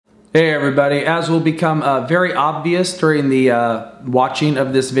Hey everybody, as will become very obvious during the watching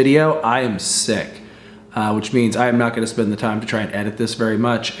of this video, I am sick, which means I am not going to spend the time to try and edit this very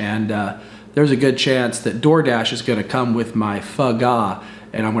much, and there's a good chance that DoorDash is going to come with my pho,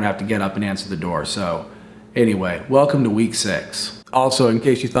 and I'm going to have to get up and answer the door. So anyway, welcome to week 6. Also, in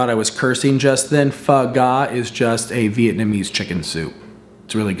case you thought I was cursing just then, pho is just a Vietnamese chicken soup.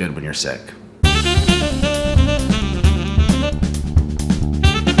 It's really good when you're sick.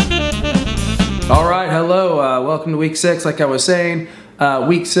 All right, hello, welcome to week 6. Like I was saying,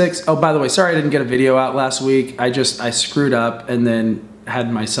 week 6, oh, by the way, sorry I didn't get a video out last week. I screwed up and then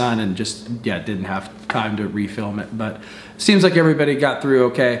had my son and just, didn't have time to refilm it, but it seems like everybody got through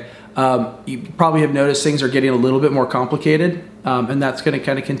okay. You probably have noticed things are getting a little bit more complicated, and that's gonna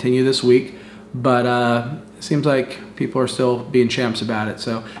kind of continue this week, but it seems like people are still being champs about it.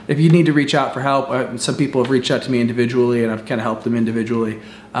 So if you need to reach out for help, some people have reached out to me individually and I've kind of helped them individually.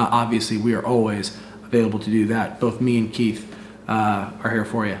 Obviously, we are always available to do that. Both me and Keith are here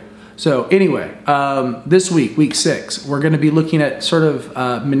for you. So anyway, this week, week 6, we're going to be looking at sort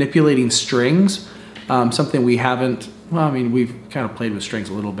of manipulating strings, something we haven't, well, I mean, we've kind of played with strings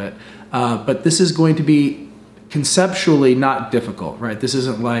a little bit, but this is going to be conceptually not difficult, right? This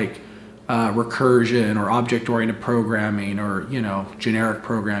isn't like recursion or object-oriented programming or, generic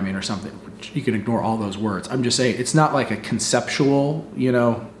programming or something. You can ignore all those words. I'm just saying it's not like a conceptual,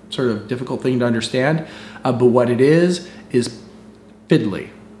 sort of difficult thing to understand, but what it is fiddly.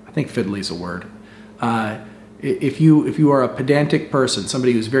 I think fiddly is a word. If you are a pedantic person,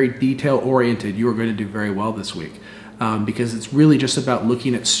 somebody who's very detail-oriented, you are going to do very well this week. Because it's really just about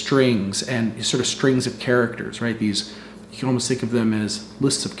looking at strings and sort of strings of characters, right? These, you can almost think of them as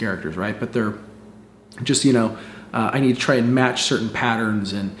lists of characters, right? But they're just, I need to try and match certain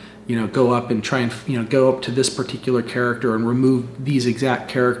patterns and, go up and try and, go up to this particular character and remove these exact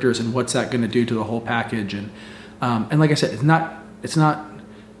characters and what's that going to do to the whole package. And like I said,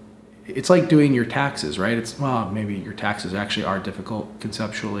 it's like doing your taxes, right? Well, maybe your taxes actually are difficult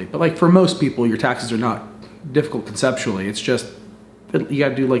conceptually, but like for most people, your taxes are not difficult conceptually. It's just, you got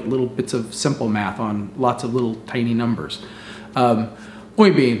to do like little bits of simple math on lots of little tiny numbers.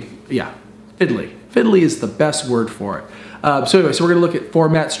 Point being, fiddly. Fiddly is the best word for it. So anyway, so we're going to look at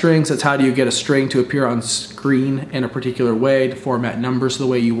format strings. That's how do you get a string to appear on screen in a particular way, to format numbers the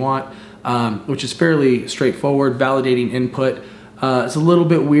way you want, which is fairly straightforward. Validating input. It's a little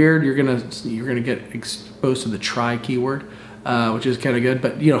bit weird. You're gonna get exposed to the try keyword, which is kind of good.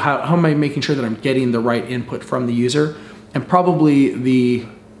 But how am I making sure that I'm getting the right input from the user? And probably the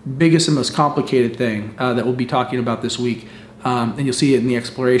biggest and most complicated thing that we'll be talking about this week, and you'll see it in the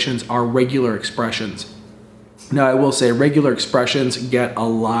explorations, are regular expressions. Now, I will say regular expressions get a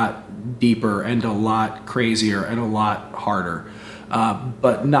lot deeper and a lot crazier and a lot harder,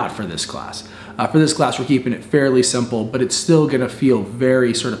 but not for this class. For this class, we're keeping it fairly simple, but it's still going to feel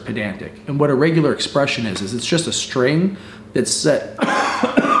very sort of pedantic. And what a regular expression is it's just a string that's set.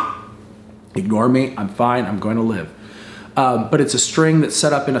 Ignore me, I'm fine, I'm going to live. But it's a string that's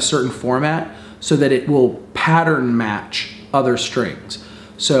set up in a certain format so that it will pattern match other strings.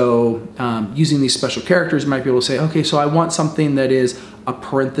 So using these special characters, you might be able to say, okay, so I want something that is a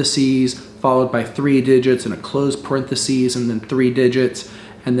parentheses followed by 3 digits and a closed parentheses and then 3 digits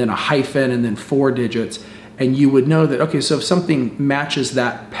and then a hyphen and then 4 digits. And you would know that, okay, so if something matches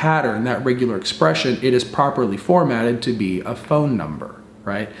that pattern, that regular expression, it is properly formatted to be a phone number,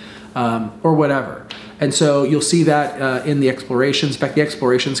 right? Or whatever. And so you'll see that in the explorations. In fact, the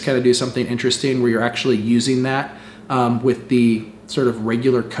explorations kind of do something interesting where you're actually using that with the sort of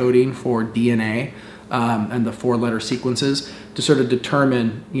regular coding for DNA and the 4-letter sequences to sort of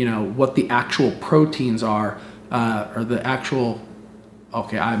determine, what the actual proteins are, or the actual,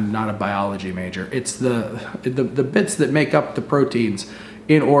 okay, I'm not a biology major. It's the bits that make up the proteins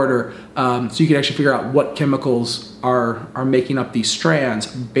in order, so you can actually figure out what chemicals are making up these strands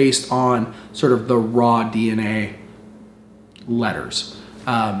based on sort of the raw DNA letters.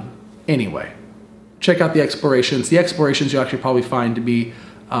 Anyway, check out the explorations. The explorations you'll actually probably find to be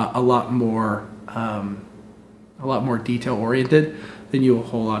a lot more detail oriented than you will.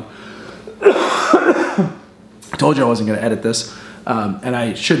 Hold on. I told you I wasn't going to edit this, and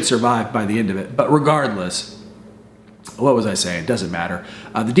I should survive by the end of it. But regardless, what was I saying? It doesn't matter.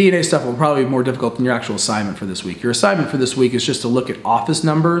 The DNA stuff will probably be more difficult than your actual assignment for this week. Your assignment for this week is just to look at office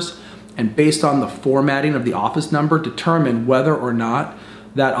numbers and based on the formatting of the office number, determine whether or not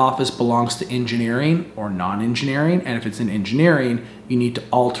that office belongs to engineering or non-engineering. And if it's in engineering, you need to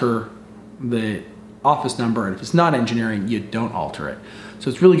alter the office number. And if it's not engineering, you don't alter it. So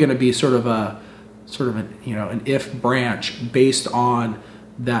it's really going to be sort of an if branch based on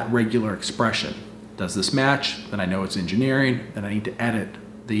that regular expression. Does this match? Then I know it's engineering, then I need to edit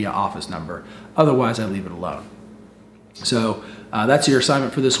the office number. Otherwise, I leave it alone. So that's your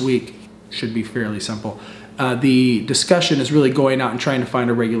assignment for this week. Should be fairly simple. The discussion is really going out and trying to find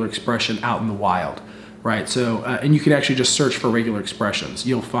a regular expression out in the wild, right? So, and you can actually just search for regular expressions.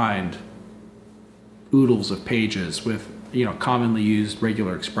 You'll find oodles of pages with, commonly used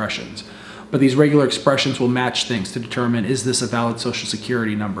regular expressions. But these regular expressions will match things to determine, is this a valid social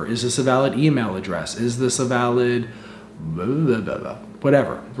security number? Is this a valid email address? Is this a valid blah, blah, blah, blah,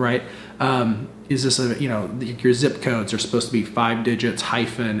 whatever, right? Is this your zip codes are supposed to be 5 digits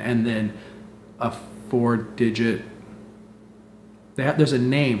hyphen and then a 4-digit. There's a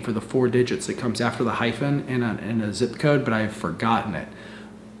name for the 4 digits that comes after the hyphen in a zip code, but I've forgotten it.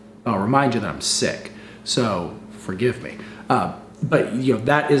 I'll remind you that I'm sick, so forgive me. But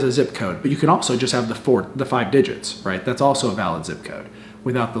that is a zip code. But you can also just have the 5 digits, right? That's also a valid zip code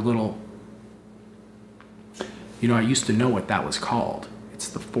without the little. I used to know what that was called. It's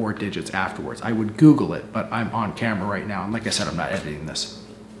the 4 digits afterwards. I would Google it, but I'm on camera right now, and like I said, I'm not editing this.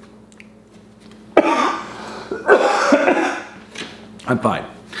 I'm fine.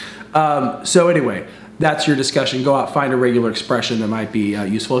 So anyway, that's your discussion. Go out, find a regular expression that might be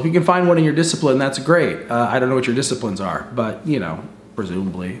useful. If you can find one in your discipline, that's great. I don't know what your disciplines are, but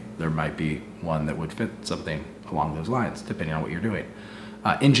presumably there might be one that would fit something along those lines, depending on what you're doing.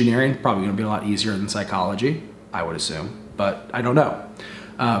 Engineering, probably gonna be a lot easier than psychology, I would assume, but I don't know.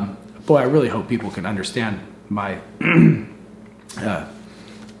 Boy, I really hope people can understand my,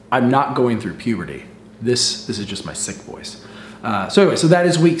 I'm not going through puberty. This is just my sick voice. So anyway, so that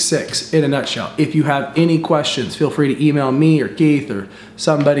is week 6 in a nutshell. If you have any questions, feel free to email me or Keith or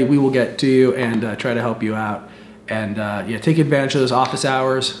somebody. We will get to you and try to help you out. And take advantage of those office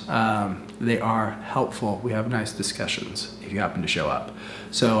hours. They are helpful. We have nice discussions if you happen to show up.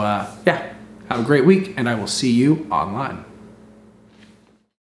 So have a great week, and I will see you online.